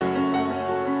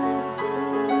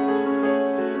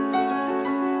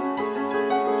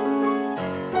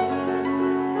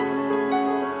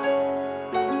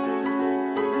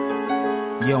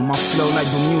Yo, my flow like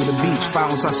Bermuda Beach.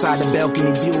 Fountains outside the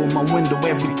balcony, view of my window,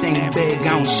 everything big.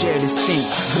 I don't share the sink.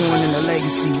 Born in a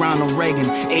legacy, Ronald Reagan,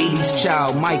 80s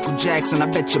child, Michael Jackson. I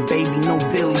bet your baby know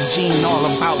Billie Jean. All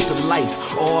about the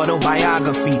life,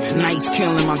 autobiography. Nights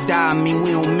killing my diamond,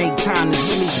 we don't make time to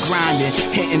sleep. Grinding,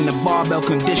 hitting the barbell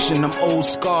condition. Them old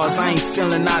scars, I ain't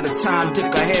feeling out of time.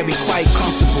 Dick or Harry, quite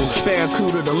comfortable.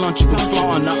 Barracuda, the Lunchables,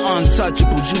 flawing the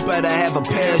untouchables. You better have a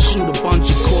parachute, a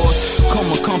bungee cord.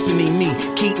 Come accompany me,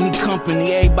 keep me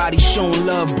company. Everybody showing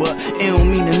love, but it don't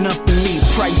mean enough to me.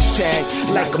 Price tag,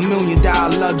 like $1 million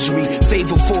luxury.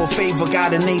 Favor for a favor,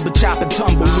 got a neighbor chopping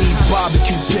tumbleweeds.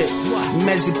 Barbecue pit,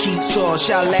 mesquite sauce,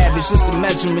 y'all lavish, just a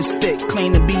measurement stick.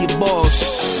 Claim to be your boss.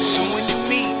 So when you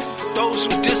meet those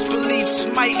who disbelieve,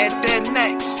 smite at their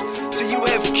necks, till you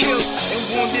have killed and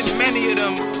wounded many of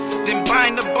them, then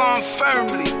bind the bond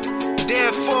firmly.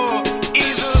 Therefore,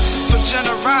 either for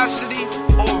generosity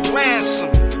or ransom,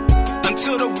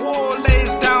 until the war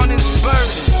lays down its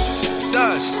burden.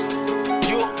 Thus,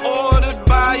 you're ordered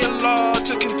by Allah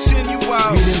to continue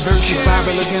out. Reading verses,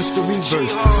 Bible against the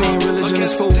reverse. Saying religion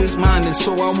is for weak-minded,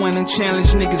 so I went and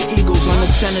challenged niggas' egos on the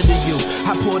tenet of you.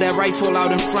 I pull that rifle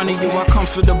out in front of you. I come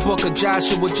for the book of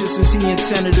Joshua just as he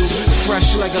intended to.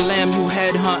 Fresh like a lamb, you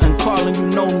headhunting, calling you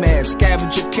nomad.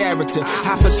 Scavenger character,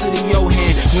 opposite of your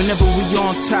hand. Whenever we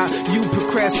on top, you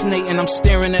procrastinating. I'm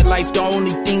staring at life. The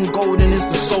only thing golden is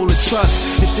the soul of trust.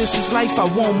 If this is life, I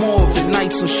want more of it.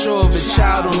 Nights I'm sure of it.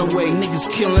 Child on the way,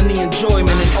 niggas killing the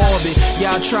enjoyment in orbit.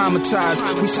 Y'all traumatized.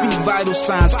 We speak vital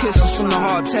signs, kisses from the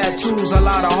heart, tattoos, a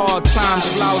lot of hard times,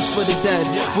 flowers for the dead.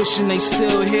 Wishing they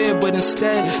still here, but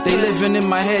instead they living in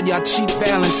my head. Y'all cheap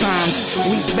Valentines,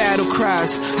 weak battle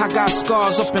cries. I got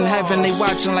scars up in heaven, they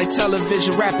watching like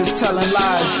television rappers telling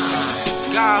lies.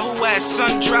 God who at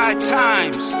sundry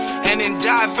times and in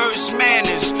diverse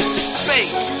manners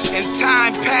spake, and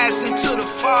time passed into the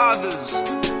fathers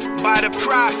by the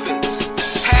prophets,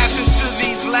 half into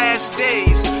these last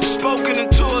days, spoken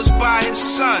unto us by his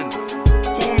Son,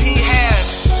 whom he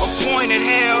hath appointed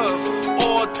heir of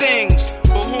all things,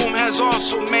 but whom has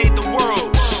also made the world.